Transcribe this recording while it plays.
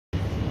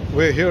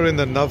We're here in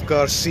the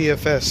Navkar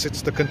CFS.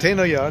 It's the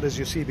container yard, as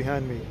you see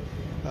behind me.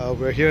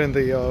 We're here in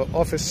the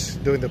office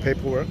doing the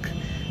paperwork.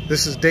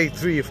 This is day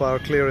 3 of our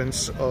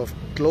clearance of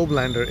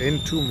Globelander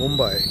into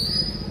Mumbai.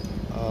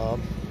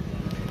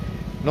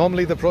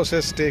 Normally the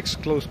process takes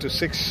close to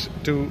 6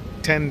 to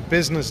 10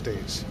 business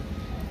days.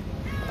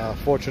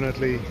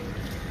 Fortunately,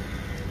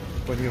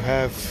 when you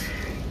have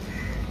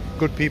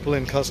good people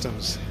in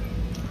customs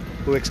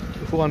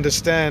who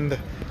understand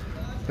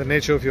the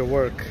nature of your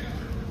work,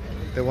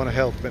 they want to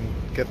help and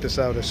get this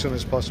out as soon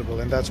as possible,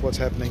 and that's what's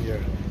happening here,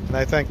 and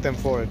I thank them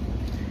for it.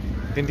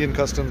 Indian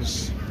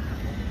customs,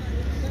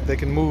 they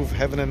can move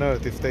heaven and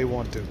earth if they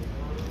want to.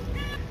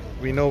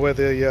 We know where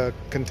the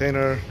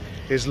container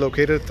is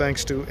located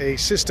thanks to a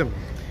system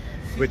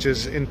which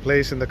is in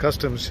place in the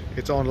customs.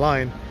 It's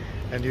online,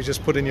 and you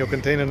just put in your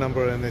container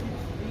number and it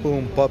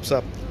boom pops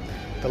up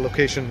the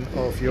location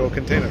of your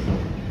container.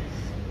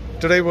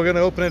 Today we're going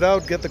to open it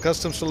out, get the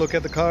customs to look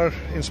at the car,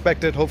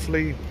 inspect it,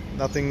 hopefully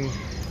nothing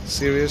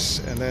serious,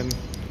 and then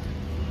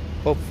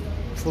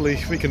hopefully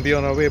we can be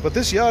on our way. But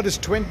this yard is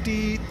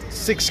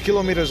 26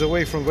 kilometers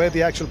away from where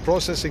the actual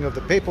processing of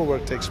the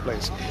paperwork takes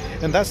place,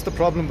 and that's the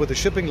problem with the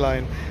shipping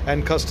line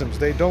and customs.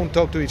 They don't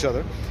talk to each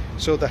other.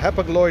 So the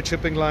Hapag-Lloyd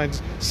shipping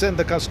lines send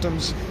the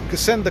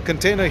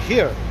container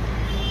here,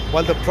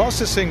 while the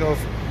processing of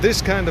this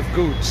kind of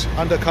goods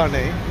under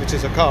carnet, which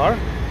is a car,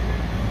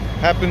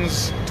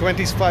 happens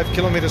 25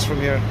 kilometers from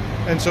here.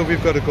 And so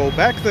we've got to go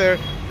back there,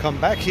 come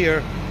back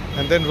here,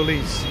 and then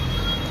release.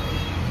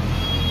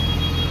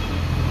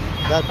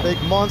 That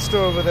big monster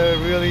over there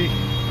really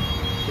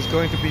is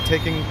going to be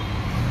taking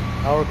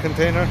our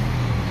container,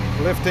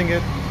 lifting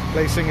it,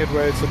 placing it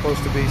where it's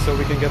supposed to be so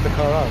we can get the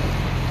car out.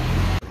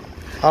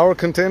 Our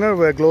container,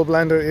 where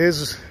Globelander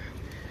is,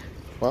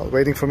 well,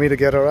 waiting for me to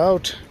get her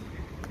out,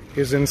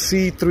 is in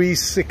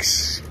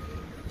C36.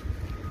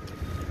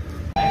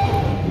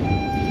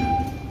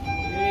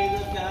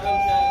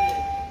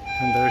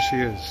 And there she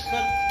is.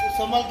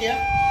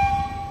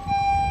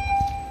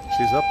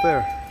 She's up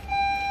there.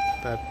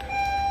 That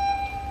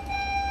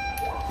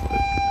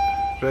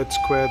red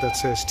square that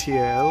says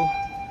TAL.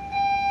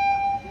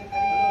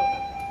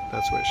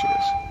 That's where she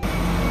is.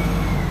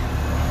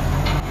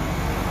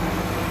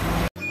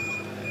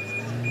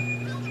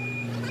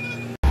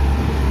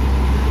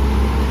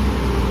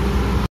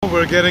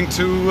 We're getting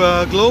to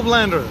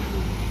Globelander.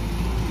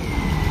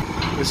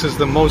 This is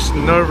the most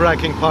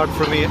nerve-wracking part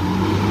for me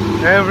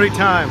every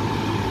time.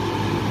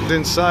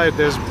 Inside,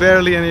 there's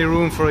barely any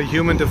room for a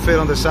human to fit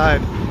on the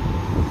side,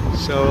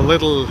 so a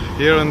little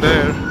here and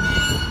there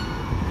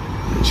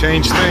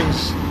change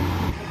things.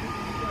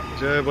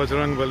 Jai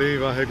Bajrang Bali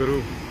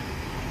Vaheguru.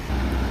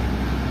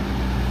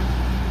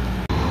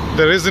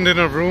 There isn't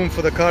enough room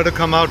for the car to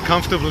come out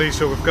comfortably,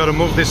 so we've got to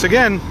move this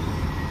again.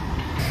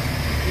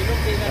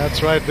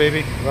 That's right,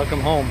 baby. Welcome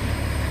home.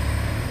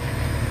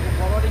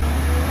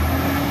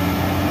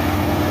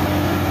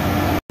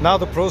 Now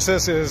the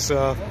process is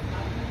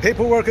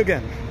paperwork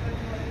again.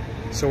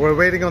 So we're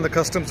waiting on the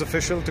customs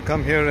official to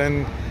come here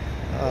and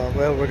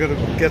well, we're going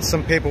to get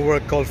some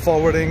paperwork called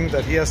forwarding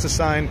that he has to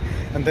sign,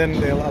 and then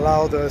they'll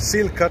allow the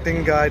seal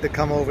cutting guy to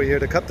come over here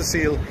to cut the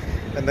seal,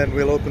 and then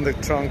we'll open the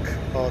trunk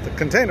or the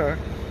container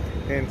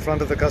in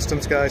front of the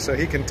customs guy so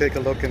he can take a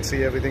look and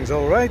see everything's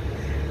all right.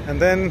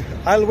 And then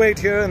I'll wait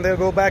here and they'll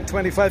go back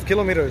 25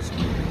 kilometers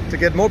to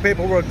get more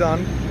paperwork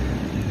done,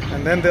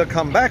 and then they'll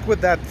come back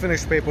with that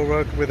finished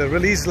paperwork with a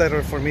release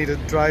letter for me to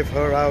drive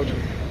her out.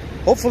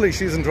 Hopefully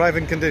she's in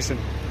driving condition.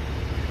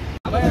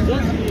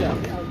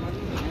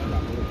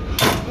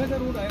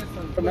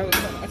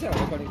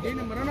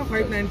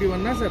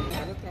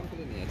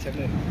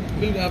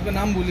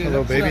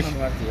 Hello baby,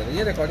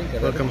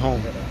 welcome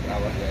home.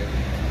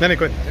 नहीं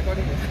कोई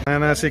नया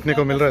नया सीखने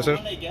को मिल रहा है sir.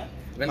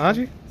 हाँ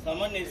जी,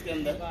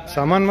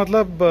 सामान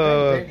मतलब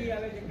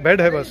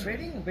बेड है बस.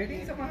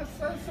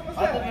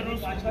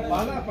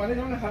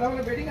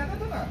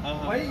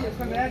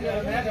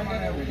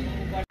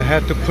 I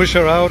had to push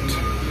her out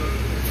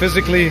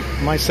physically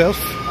myself.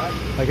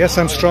 I guess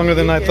I'm stronger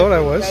than I thought I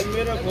was.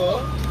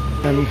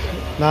 And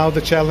now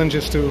the challenge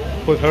is to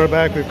put her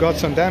back. We've got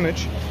some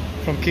damage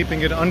from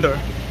keeping it under,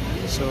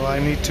 so I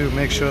need to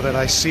make sure that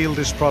I seal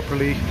this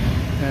properly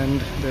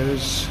and there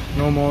is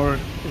no more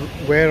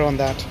wear on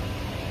that.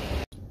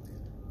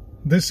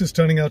 This is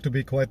turning out to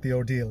be quite the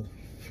ordeal.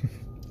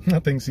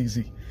 Nothing's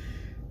easy.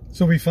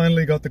 So we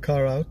finally got the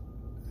car out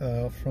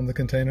from the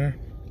container.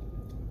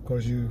 Of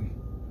course, you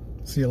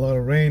see a lot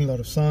of rain, a lot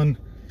of sun,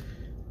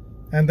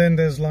 and then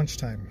there's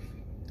lunchtime.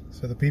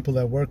 So the people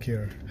that work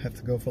here have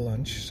to go for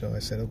lunch. So I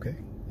said, okay,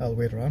 I'll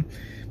wait around.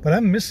 But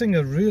I'm missing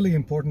a really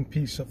important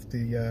piece of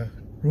the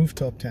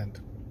rooftop tent.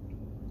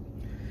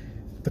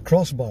 The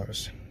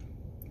crossbars.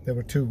 There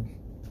were 2.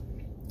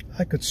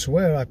 I could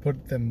swear I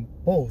put them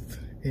both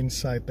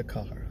inside the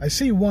car. I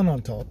see one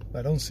on top,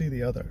 I don't see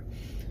the other.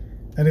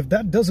 And if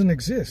that doesn't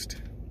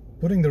exist,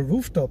 putting the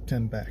rooftop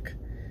tent back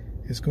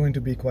is going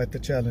to be quite the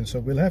challenge. So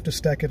we'll have to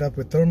stack it up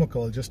with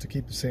thermocol just to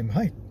keep the same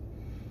height.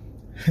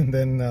 And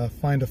then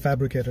find a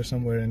fabricator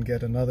somewhere and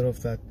get another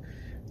of that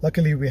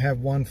Luckily we have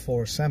one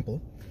for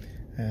sample,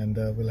 and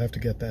we'll have to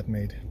get that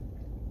made.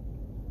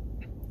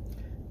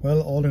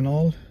 Well, all in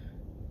all,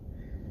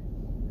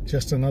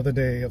 just another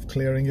day of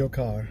clearing your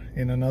car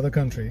in another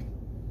country,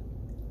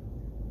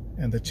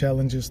 and the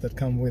challenges that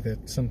come with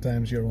it,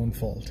 sometimes your own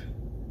fault.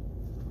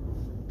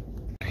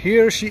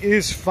 Here she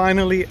is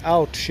finally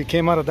out. She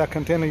came out of that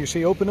container you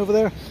see open over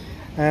there,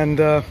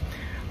 and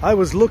I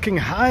was looking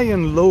high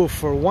and low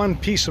for one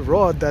piece of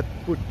rod that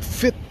would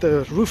fit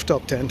the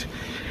rooftop tent.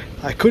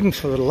 I couldn't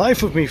for the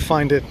life of me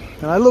find it,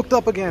 and I looked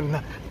up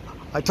again.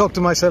 I talked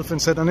to myself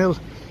and said, Anil,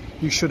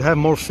 you should have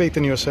more faith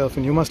in yourself,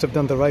 and you must have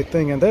done the right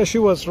thing. And there she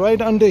was, right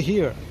under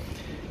here.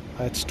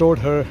 I had stored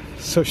her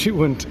so she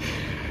wouldn't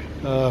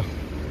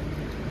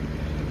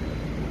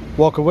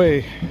walk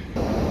away.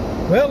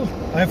 Well,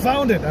 I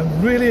found it.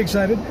 I'm really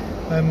excited.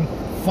 I'm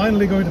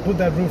finally going to put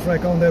that roof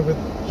rack on there with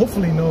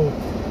hopefully no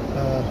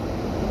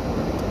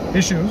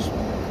issues.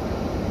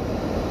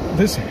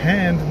 This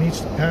hand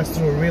needs to pass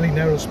through a really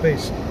narrow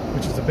space,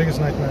 which is the biggest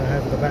nightmare I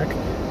have at the back.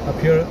 Up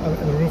here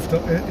in the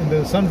rooftop, in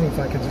the sunroof,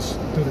 I can just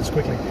do this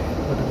quickly.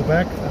 But at the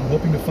back, I'm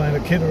hoping to find a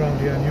kid around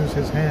here and use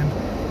his hand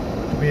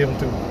to be able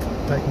to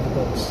tighten the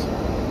bolts.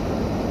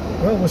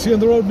 Well, we'll see you on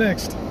the road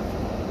next.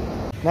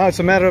 Now it's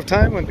a matter of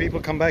time when people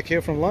come back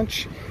here from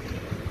lunch.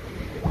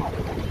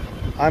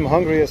 I'm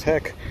hungry as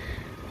heck,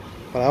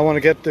 but I want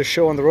to get this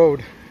show on the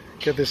road,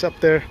 get this up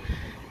there,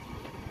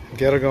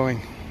 get her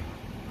going.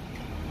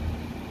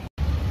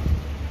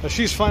 Now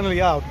she's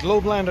finally out.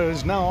 Globelander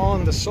is now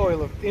on the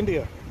soil of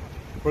India.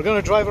 We're going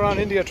to drive around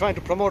India trying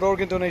to promote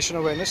organ donation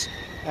awareness,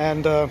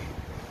 and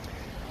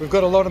we've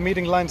got a lot of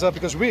meeting lines up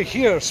because we're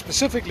here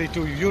specifically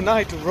to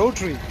unite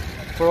Rotary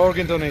for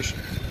organ donation.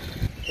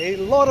 A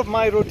lot of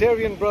my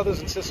Rotarian brothers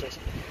and sisters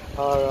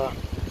are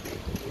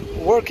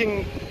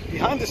working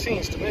behind the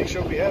scenes to make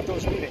sure we have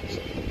those meetings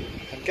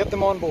and get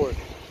them on board.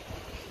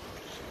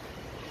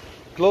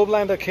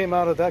 Globelander came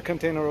out of that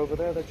container over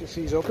there that you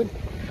see is open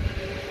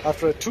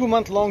after a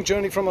 2-month-long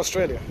journey from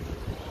Australia,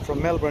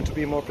 from Melbourne to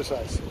be more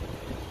precise.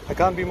 I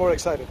can't be more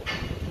excited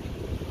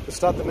to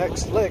start the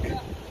next leg,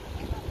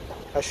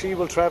 as she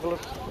will travel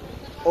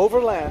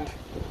overland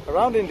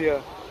around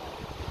India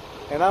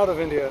and out of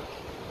India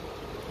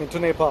into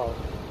Nepal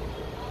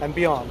and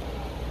beyond.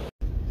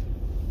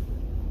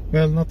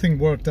 Well, nothing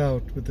worked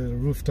out with the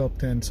rooftop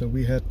tent, so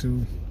we had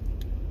to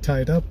tie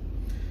it up.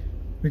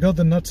 We got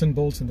the nuts and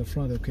bolts in the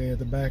front, okay. At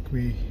the back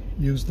we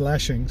used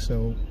lashing,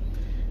 so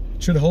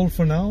it should hold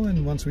for now,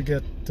 and once we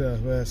get,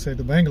 say,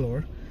 to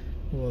Bangalore,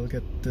 we'll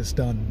get this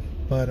done.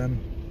 But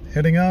I'm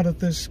heading out of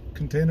this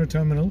container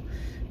terminal,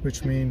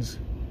 which means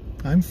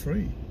I'm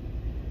free.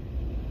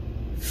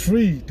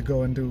 Free to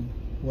go and do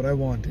what I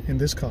want in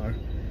this car.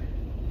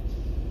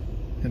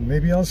 And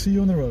maybe I'll see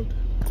you on the road.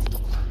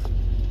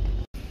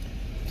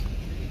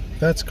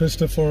 That's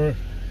Christopher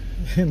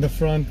in the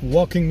front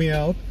walking me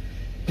out.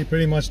 He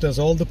pretty much does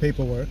all the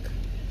paperwork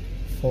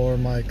for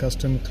my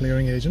custom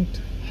clearing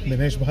agent,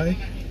 Dinesh Bhai.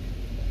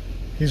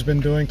 He's been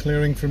doing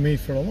clearing for me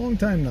for a long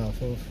time now,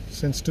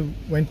 since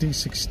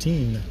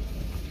 2016.